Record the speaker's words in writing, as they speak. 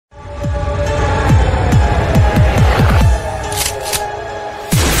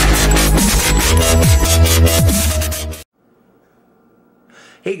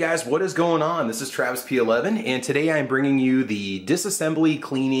Hey guys, what is going on? This is Travis P11 and today I'm bringing you the disassembly,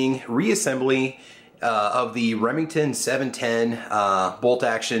 cleaning, reassembly of the Remington 710 bolt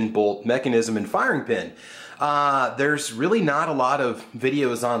action, bolt mechanism, and firing pin. There's really not a lot of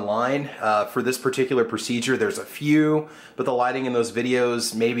videos online for this particular procedure. There's a few, but the lighting in those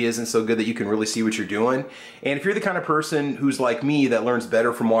videos maybe isn't so good that you can really see what you're doing. And if you're the kind of person who's like me that learns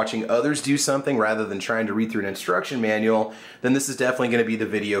better from watching others do something rather than trying to read through an instruction manual, then this is definitely going to be the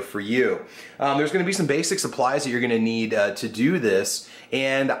video for you. There's going to be some basic supplies that you're going to need to do this.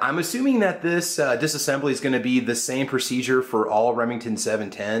 And I'm assuming that this disassembly is going to be the same procedure for all Remington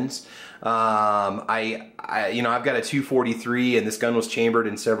 710s. I've got a 243 and this gun was chambered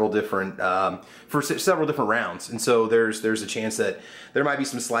in several different for several different rounds, and so there's a chance that there might be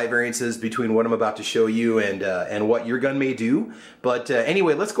some slight variances between what I'm about to show you and what your gun may do. But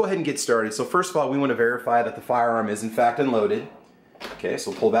anyway, let's go ahead and get started. So first of all, we want to verify that the firearm is in fact unloaded. Okay,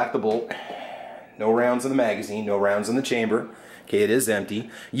 so pull back the bolt. No rounds in the magazine, no rounds in the chamber. Okay, it is empty.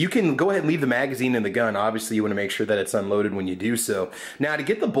 You can go ahead and leave the magazine in the gun. Obviously, you want to make sure that it's unloaded when you do so. Now, to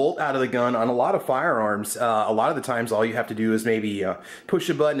get the bolt out of the gun on a lot of firearms, a lot of the times all you have to do is maybe push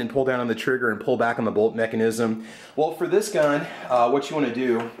a button and pull down on the trigger and pull back on the bolt mechanism. Well, for this gun, what you want to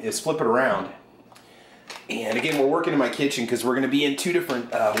do is flip it around. And again, we're working in my kitchen because we're going to be in two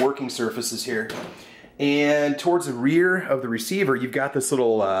different working surfaces here. And towards the rear of the receiver, you've got this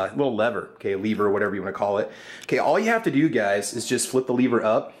little lever, okay, lever, whatever you want to call it. Okay, all you have to do, guys, is just flip the lever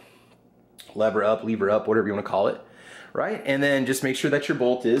up, whatever you want to call it, right? And then just make sure that your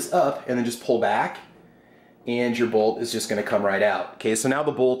bolt is up, and then just pull back, and your bolt is just going to come right out. Okay, so now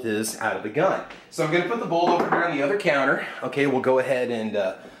the bolt is out of the gun. So I'm going to put the bolt over here on the other counter. Okay, we'll go ahead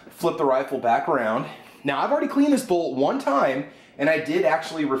and flip the rifle back around. Now, I've already cleaned this bolt one time, and I did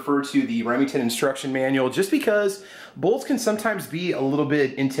actually refer to the Remington instruction manual just because bolts can sometimes be a little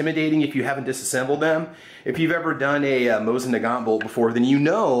bit intimidating if you haven't disassembled them. If you've ever done a Mosin-Nagant bolt before, then you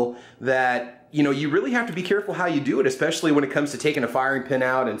know that you really have to be careful how you do it, especially when it comes to taking a firing pin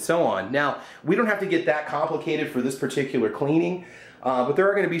out and so on. Now, we don't have to get that complicated for this particular cleaning, but there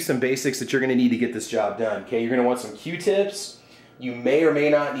are going to be some basics that you're going to need to get this job done. Okay, you're going to want some Q-tips. You may or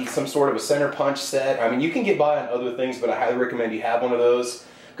may not need some sort of a center punch set. I mean, you can get by on other things, but I highly recommend you have one of those.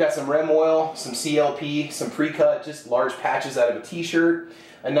 Got some Rem oil, some CLP, some pre-cut, just large patches out of a t-shirt,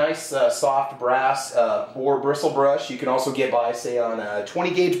 a nice soft brass or bristle brush. You can also get by, say, on a 20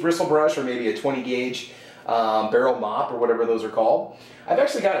 gauge bristle brush or maybe a 20 gauge barrel mop or whatever those are called. I've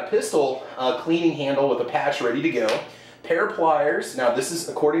actually got a pistol cleaning handle with a patch ready to go. Pair of pliers. Now, this is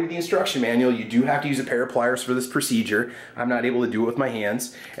according to the instruction manual. You do have to use a pair of pliers for this procedure. I'm not able to do it with my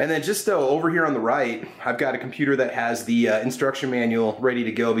hands. And then just over here on the right, I've got a computer that has the instruction manual ready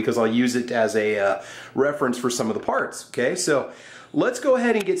to go because I'll use it as a reference for some of the parts. Okay, so let's go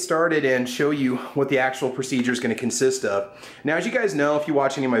ahead and get started and show you what the actual procedure is going to consist of. Now, as you guys know, if you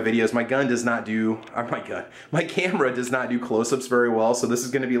watch any of my videos, my camera does not do close-ups very well, so this is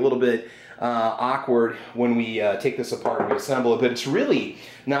going to be a little bit awkward when we take this apart and reassemble it, but it's really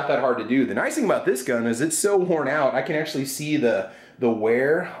not that hard to do. The nice thing about this gun is it's so worn out, I can actually see the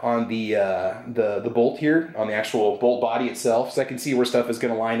wear on the bolt here, on the actual bolt body itself, so I can see where stuff is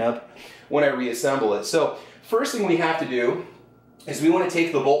going to line up when I reassemble it. So first thing we have to do is we want to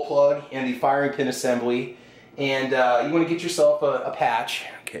take the bolt plug and the firing pin assembly, and you want to get yourself a patch.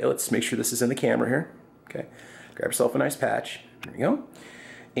 Okay, let's make sure this is in the camera here. Okay, grab yourself a nice patch. There we go.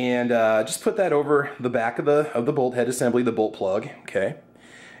 And just put that over the back of the bolt head assembly, the bolt plug. Okay,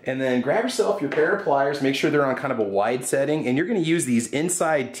 and then grab yourself your pair of pliers. Make sure they're on kind of a wide setting, and you're going to use these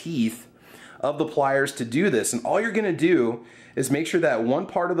inside teeth of the pliers to do this. And all you're going to do is make sure that one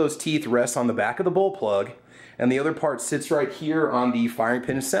part of those teeth rests on the back of the bolt plug, and the other part sits right here on the firing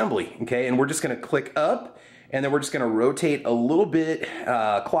pin assembly. Okay, and we're just going to click up, and then we're just going to rotate a little bit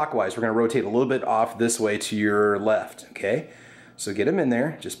clockwise. We're going to rotate a little bit off this way to your left. Okay, so get them in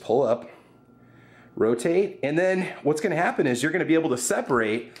there, just pull up, rotate, and then what's going to happen is you're going to be able to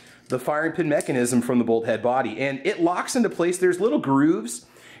separate the firing pin mechanism from the bolt head body, and it locks into place. There's little grooves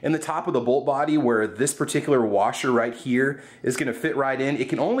in the top of the bolt body where this particular washer right here is going to fit right in. It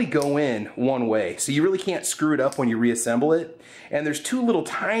can only go in one way, so you really can't screw it up when you reassemble it. And there's two little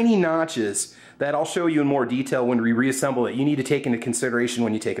tiny notches that I'll show you in more detail when we reassemble it. You need to take into consideration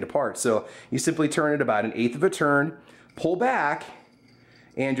when you take it apart. So you simply turn it about 1/8 of a turn, pull back,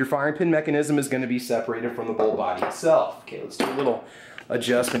 and your firing pin mechanism is going to be separated from the bolt body itself. Okay, let's do a little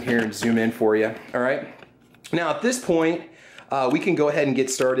adjustment here and zoom in for you. All right. Now at this point, we can go ahead and get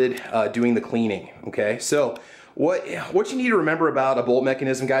started doing the cleaning. Okay, so What you need to remember about a bolt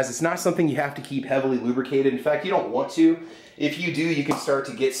mechanism, guys, it's not something you have to keep heavily lubricated. In fact, you don't want to. If you do, you can start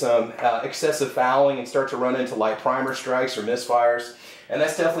to get some excessive fouling and start to run into light primer strikes or misfires, and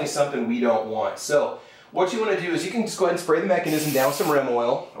that's definitely something we don't want. So what you want to do is you can just go ahead and spray the mechanism down with some Rem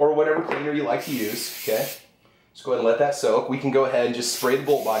oil or whatever cleaner you like to use, okay? Just go ahead and let that soak. We can go ahead and just spray the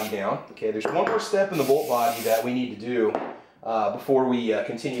bolt body down. Okay, there's one more step in the bolt body that we need to do before we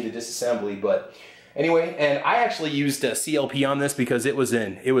continue the disassembly. But anyway, and I actually used CLP on this because it was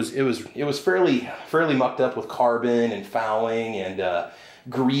fairly mucked up with carbon and fouling and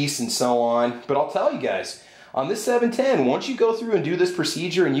grease and so on. But I'll tell you guys, on this 710, once you go through and do this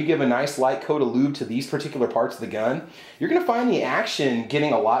procedure and you give a nice light coat of lube to these particular parts of the gun, you're going to find the action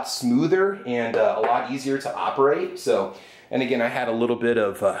getting a lot smoother and a lot easier to operate. So, and again, I had a little bit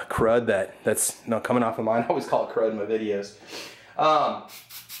of crud that's not coming off of mine. I always call it crud in my videos.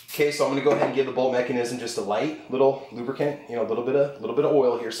 Okay, so I'm going to go ahead and give the bolt mechanism just a light little lubricant, you know, a little bit of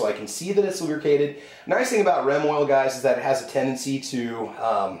oil here so I can see that it's lubricated. Nice thing about Rem oil, guys, is that it has a tendency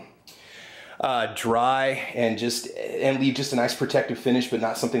to dry and leave just a nice protective finish, but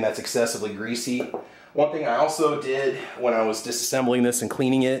not something that's excessively greasy. One thing I also did when I was disassembling this and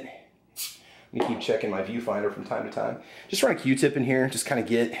cleaning it, let me keep checking my viewfinder from time to time. Just run a Q-tip in here, just kind of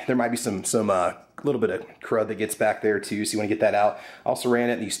there might be some little bit of crud that gets back there too, so you want to get that out. I also ran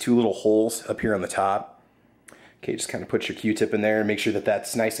it in these two little holes up here on the top. Okay, just kind of put your Q-tip in there and make sure that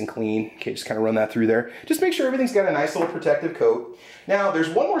that's nice and clean. Okay, just kind of run that through there. Just make sure everything's got a nice little protective coat. Now, there's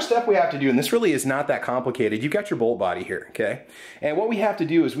one more step we have to do, and this really is not that complicated. You've got your bolt body here, okay? And what we have to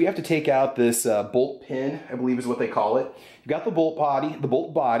do is we have to take out this bolt pin, I believe is what they call it. You've got the bolt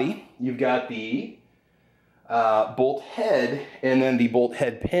body, you've got the bolt head, and then the bolt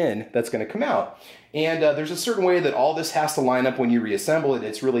head pin that's going to come out. And there's a certain way that all this has to line up when you reassemble it.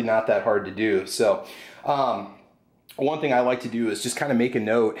 It's really not that hard to do. So, one thing I like to do is just kind of make a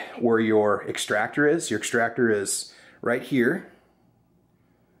note where your extractor is. Your extractor is right here.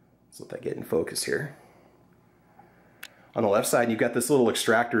 Let's let that get in focus here. On the left side, you've got this little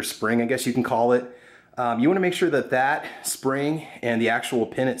extractor spring, I guess you can call it. You want to make sure that that spring and the actual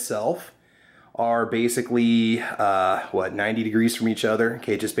pin itself are basically, 90 degrees from each other.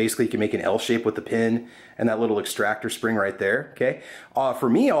 Okay, just basically you can make an L shape with the pin and that little extractor spring right there, okay? For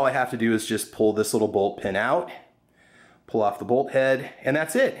me, all I have to do is just pull this little bolt pin out, pull off the bolt head, and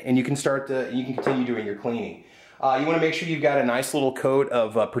that's it. And you can you can continue doing your cleaning. You want to make sure you've got a nice little coat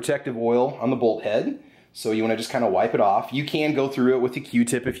of protective oil on the bolt head. So you want to just kind of wipe it off. You can go through it with a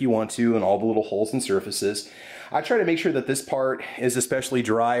Q-tip if you want to, and all the little holes and surfaces. I try to make sure that this part is especially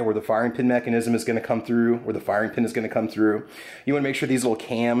dry where the firing pin mechanism is going to come through, where the firing pin is going to come through. You want to make sure these little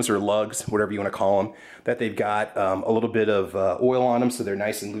cams or lugs, whatever you want to call them, that they've got a little bit of oil on them so they're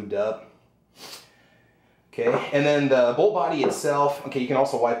nice and lubed up. Okay, and then the bolt body itself, okay, you can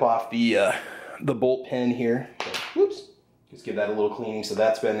also wipe off the bolt pin here. Okay, whoops, just give that a little cleaning so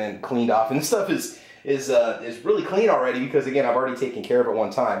that's been cleaned off. And this stuff is really clean already because, again, I've already taken care of it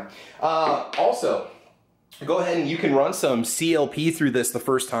one time. Also, go ahead and you can run some CLP through this the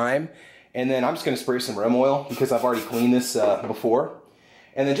first time, and then I'm just going to spray some Rem oil because I've already cleaned this before.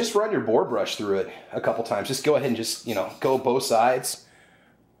 And then just run your bore brush through it a couple times. Just go ahead and just, go both sides.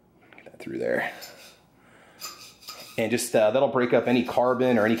 Get that through there. And just that'll break up any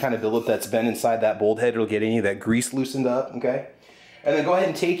carbon or any kind of buildup that's been inside that bolt head. It'll get any of that grease loosened up, okay? And then go ahead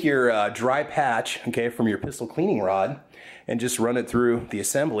and take your dry patch, okay, from your pistol cleaning rod and just run it through the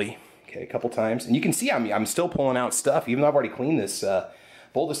assembly, okay, a couple times. And you can see I'm still pulling out stuff. Even though I've already cleaned this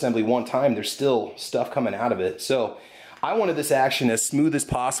bolt assembly one time, there's still stuff coming out of it. So I wanted this action as smooth as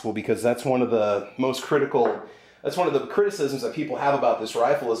possible because that's one of the most critical, that's one of the criticisms that people have about this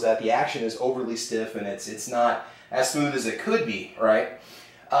rifle is that the action is overly stiff and it's not as smooth as it could be, right?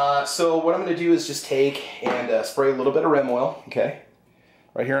 So what I'm going to do is just take and spray a little bit of Rem oil, okay,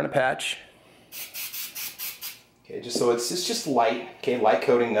 right here on a patch. Okay, just so it's just light, okay, light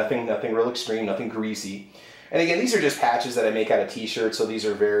coating, nothing real extreme, nothing greasy. And again, these are just patches that I make out of t-shirts, so these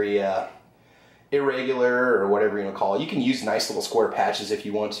are very irregular or whatever you want to call it. You can use nice little square patches if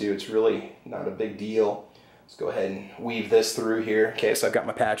you want to. It's really not a big deal. Let's go ahead and weave this through here. Okay, so I've got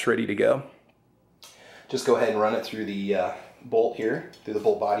my patch ready to go. Just go ahead and run it through the bolt here, through the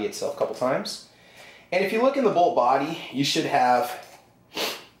bolt body itself a couple times. And if you look in the bolt body, you should have,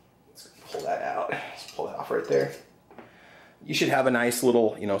 let's pull that out, let's pull that off right there. You should have a nice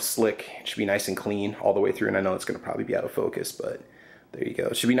little, slick, it should be nice and clean all the way through. And I know it's going to probably be out of focus, but there you go.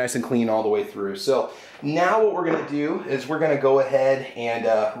 It should be nice and clean all the way through. So now what we're going to do is we're going to go ahead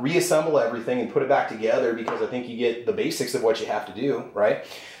and reassemble everything and put it back together because I think you get the basics of what you have to do, right?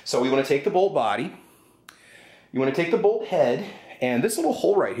 So we want to take the bolt body. You want to take the bolt head and this little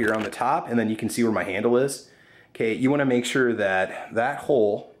hole right here on the top, and then you can see where my handle is. Okay, you want to make sure that that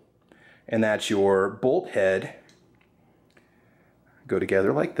hole and that's your bolt head go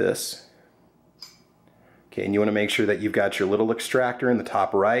together like this. Okay, and you want to make sure that you've got your little extractor in the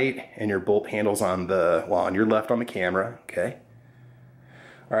top right and your bolt handles on the, well, on your left on the camera, okay?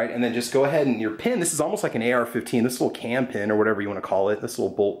 All right, and then just go ahead and your pin, this is almost like an AR-15, this little cam pin or whatever you want to call it, this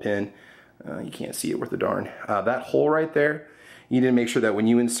little bolt pin, you can't see it worth a darn. That hole right there, you need to make sure that when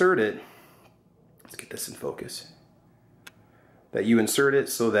you insert it, let's get this in focus, that you insert it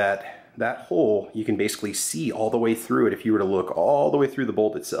so that that hole, you can basically see all the way through it if you were to look all the way through the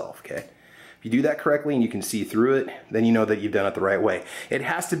bolt itself, okay? If you do that correctly and you can see through it, then you know that you've done it the right way. It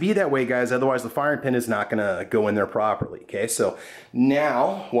has to be that way, guys, otherwise the firing pin is not gonna go in there properly, okay? So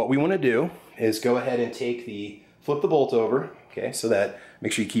now what we wanna do is go ahead and flip the bolt over, okay? So that,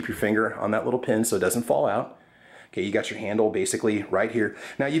 make sure you keep your finger on that little pin so it doesn't fall out. Okay, you got your handle basically right here.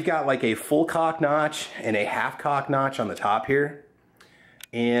 Now you've got like a full cock notch and a half cock notch on the top here.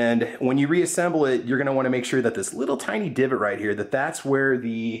 And when you reassemble it, you're gonna wanna make sure that this little tiny divot right here, that's where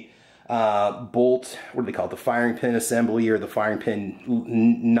the bolt, what do they call it, the firing pin assembly or the firing pin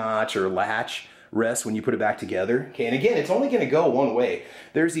notch or latch rests when you put it back together. Okay, and again, it's only gonna go one way.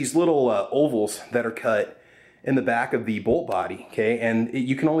 There's these little ovals that are cut in the back of the bolt body, okay, and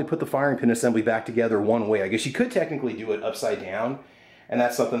you can only put the firing pin assembly back together one way. I guess you could technically do it upside down, and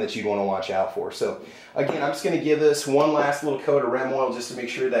that's something that you'd want to watch out for. So again, I'm just going to give this one last little coat of Rem oil just to make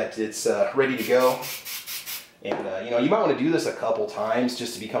sure that it's ready to go. And you know, you might want to do this a couple times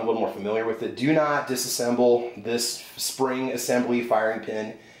just to become a little more familiar with it. Do not disassemble this spring assembly firing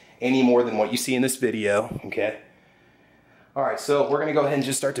pin any more than what you see in this video, okay? All right, so we're gonna go ahead and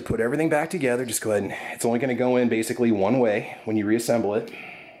just start to put everything back together. Just go ahead and, it's only gonna go in basically one way when you reassemble it.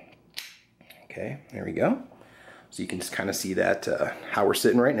 Okay, there we go. So you can just kind of see that, how we're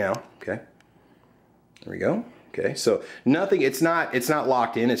sitting right now, okay? There we go. Okay, so nothing, it's not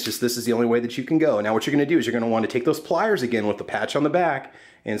locked in, it's just this is the only way that you can go. Now what you're gonna do is you're gonna want to take those pliers again with the patch on the back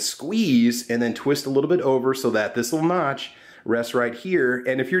and squeeze and then twist a little bit over so that this little notch rests right here.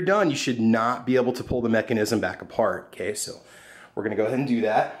 And if you're done, you should not be able to pull the mechanism back apart. Okay, so we're gonna go ahead and do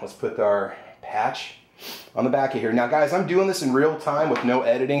that. Let's put our patch on the back of here. Now guys, I'm doing this in real time with no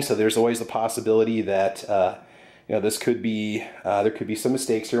editing, so there's always the possibility that you know, this could be, there could be some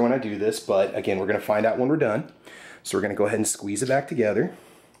mistakes here when I do this, but again, we're gonna find out when we're done. So we're gonna go ahead and squeeze it back together.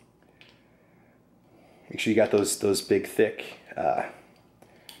 Make sure you got those big, thick, okay,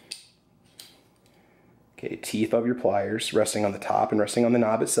 teeth of your pliers resting on the top and resting on the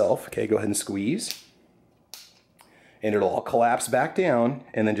knob itself. Okay, go ahead and squeeze. And it'll all collapse back down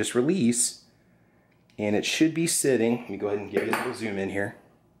and then just release. And it should be sitting, let me go ahead and give you a little zoom in here.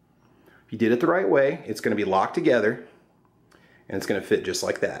 If you did it the right way, it's gonna be locked together and it's gonna fit just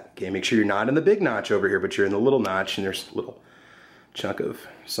like that. Okay, make sure you're not in the big notch over here, but you're in the little notch and there's a little chunk of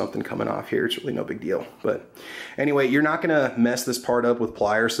something coming off here. It's really no big deal. But anyway, you're not gonna mess this part up with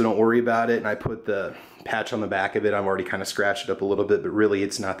pliers, so don't worry about it. And I put the patch on the back of it. I've already kind of scratched it up a little bit, but really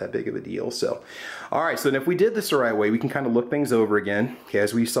it's not that big of a deal. So, all right, so then if we did this the right way, we can kind of look things over again. Okay,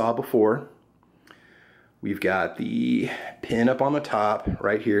 as we saw before, we've got the pin up on the top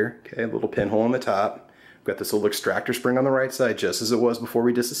right here. Okay, a little pinhole on the top. We've got this little extractor spring on the right side, just as it was before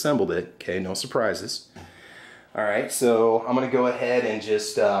we disassembled it. Okay, no surprises. All right, so I'm gonna go ahead and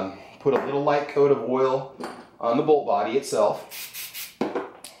just put a little light coat of oil on the bolt body itself.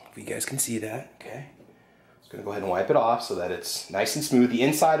 If you guys can see that, okay. Just gonna go ahead and wipe it off so that it's nice and smooth. The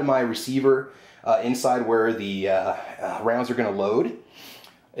inside of my receiver, inside where the rounds are gonna load,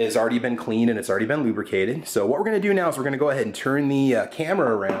 has already been cleaned and it's already been lubricated. So what we're gonna do now is we're gonna go ahead and turn the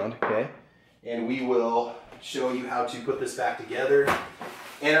camera around, okay? And we will show you how to put this back together.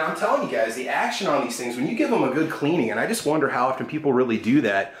 And I'm telling you guys, the action on these things, when you give them a good cleaning, and I just wonder how often people really do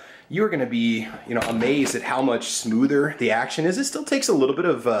that, you're gonna be, you know, amazed at how much smoother the action is. It still takes a little bit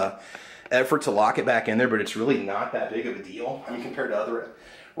of effort to lock it back in there, but it's really not that big of a deal, I mean, compared to other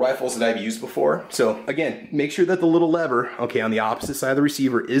rifles that I've used before. So again, make sure that the little lever, okay, on the opposite side of the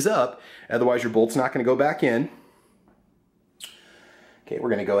receiver is up, otherwise your bolt's not gonna go back in. Okay, we're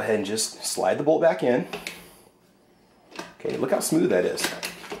gonna go ahead and just slide the bolt back in. Okay, look how smooth that is.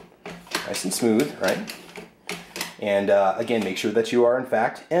 Nice and smooth, right? And again, make sure that you are in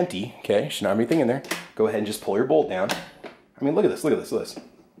fact empty, okay? Should not have anything in there. Go ahead and just pull your bolt down. I mean, look at this, look at this, look at this.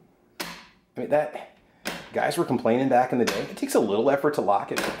 I mean, that, guys were complaining back in the day. It takes a little effort to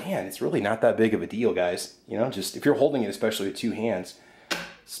lock it, but man, it's really not that big of a deal, guys. You know, just if you're holding it, especially with two hands,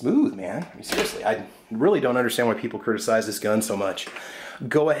 Smooth, man. I mean, seriously, I really don't understand why people criticize this gun so much.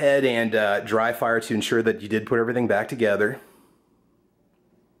 Go ahead and dry fire to ensure that you did put everything back together.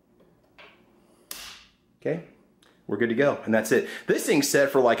 Okay, we're good to go, and that's it. This thing's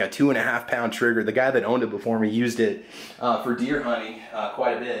set for like a 2.5 pound trigger. The guy that owned it before me used it for deer hunting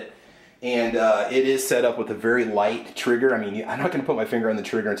quite a bit. And it is set up with a very light trigger. I mean, I'm not going to put my finger on the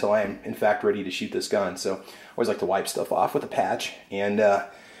trigger until I am, in fact, ready to shoot this gun. So I always like to wipe stuff off with a patch. And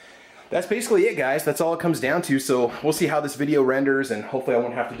that's basically it, guys. That's all it comes down to. So we'll see how this video renders, and hopefully I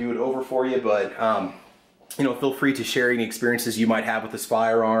won't have to do it over for you. But, you know, feel free to share any experiences you might have with this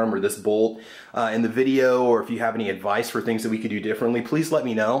firearm or this bolt in the video, or if you have any advice for things that we could do differently, please let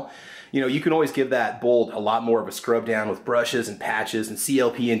me know. You know, you can always give that bolt a lot more of a scrub down with brushes and patches and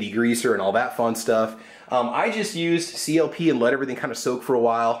CLP and degreaser and all that fun stuff. I just used CLP and let everything kind of soak for a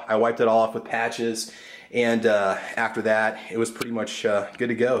while. I wiped it all off with patches, and after that, it was pretty much good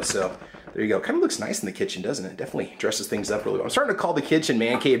to go. So there you go. Kind of looks nice in the kitchen, doesn't it? Definitely dresses things up really well. I'm starting to call the kitchen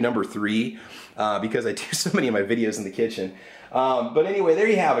Man Cave number 3 because I do so many of my videos in the kitchen. But anyway, there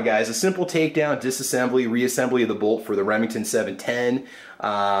you have it, guys. A simple takedown, disassembly, reassembly of the bolt for the Remington 710.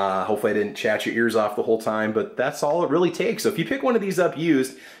 Hopefully I didn't chat your ears off the whole time, but that's all it really takes. So if you pick one of these up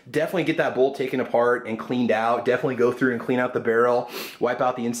used, definitely get that bolt taken apart and cleaned out. Definitely go through and clean out the barrel, wipe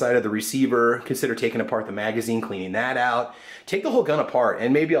out the inside of the receiver, consider taking apart the magazine, cleaning that out. Take the whole gun apart,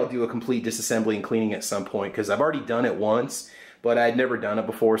 and maybe I'll do a complete disassembly and cleaning at some point, because I've already done it once. But I'd never done it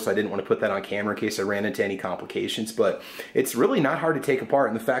before, so I didn't want to put that on camera in case I ran into any complications. But it's really not hard to take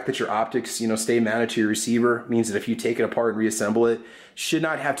apart, and the fact that your optics, you know, stay mounted to your receiver means that if you take it apart and reassemble it, should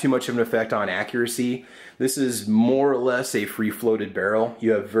not have too much of an effect on accuracy. This is more or less a free-floated barrel.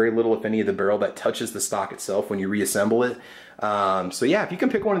 You have very little, if any, of the barrel that touches the stock itself when you reassemble it. So yeah, if you can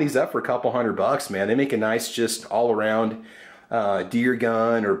pick one of these up for a couple $100, man, they make a nice, just all-around deer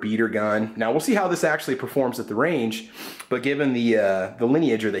gun or beater gun. Now we'll see how this actually performs at the range, but given the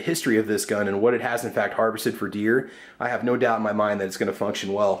lineage or the history of this gun and what it has in fact harvested for deer, I have no doubt in my mind that it's going to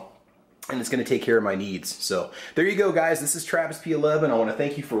function well, and it's going to take care of my needs. So there you go, guys. This is Travis P11. I want to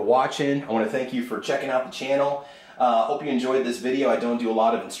thank you for watching. I want to thank you for checking out the channel. Hope you enjoyed this video. I don't do a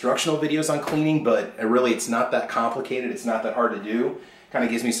lot of instructional videos on cleaning, but really it's not that complicated. It's not that hard to do. Kind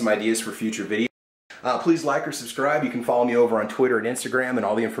of gives me some ideas for future videos. Please like or subscribe. You can follow me over on Twitter and Instagram, and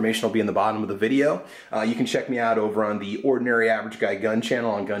all the information will be in the bottom of the video. You can check me out over on the Ordinary Average Guy Gun channel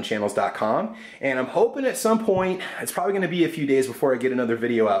on gunchannels.com. And I'm hoping at some point, it's probably going to be a few days before I get another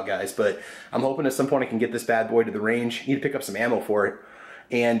video out, guys, but I'm hoping at some point I can get this bad boy to the range. Need to pick up some ammo for it,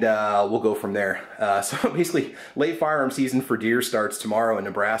 and we'll go from there. So basically, late firearm season for deer starts tomorrow in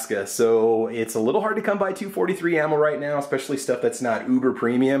Nebraska, so it's a little hard to come by 243 ammo right now, especially stuff that's not uber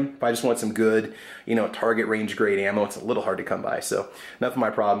premium. If I just want some good, you know, target range grade ammo, it's a little hard to come by, so enough of my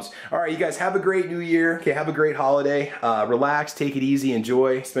problems. All right, you guys have a great new year. Okay, have a great holiday. Relax, take it easy,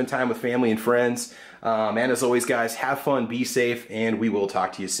 enjoy, spend time with family and friends. And as always, guys, have fun, be safe, and we will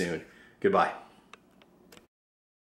talk to you soon. Goodbye.